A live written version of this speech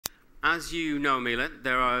as you know,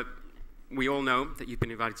 Mila, we all know that you've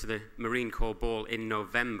been invited to the Marine Corps Ball in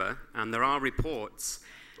November, and there are reports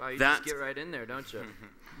you that... just get right in there, don't you?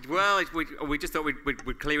 Well, we just thought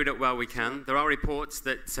we'd clear it up while we can. There are reports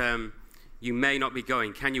that you may not be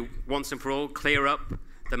going. Can you, once and for all, clear up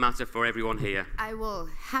the matter for everyone here? I will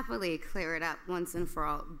happily clear it up once and for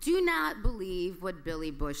all. Do not believe what Billy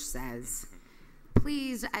Bush says.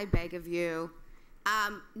 Please, I beg of you.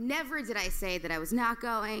 Never did I say that I was not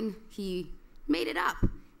going. He made it up,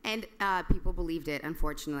 and people believed it,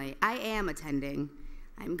 unfortunately. I am attending.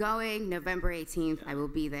 I'm going November 18th. I will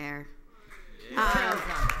be there. Hold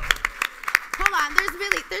on,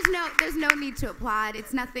 there's no need to applaud.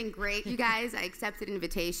 It's nothing great, you guys. I accepted an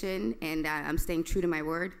invitation, and I'm staying true to my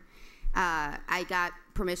word. I got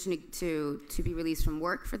permission to be released from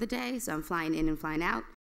work for the day, so I'm flying in and flying out.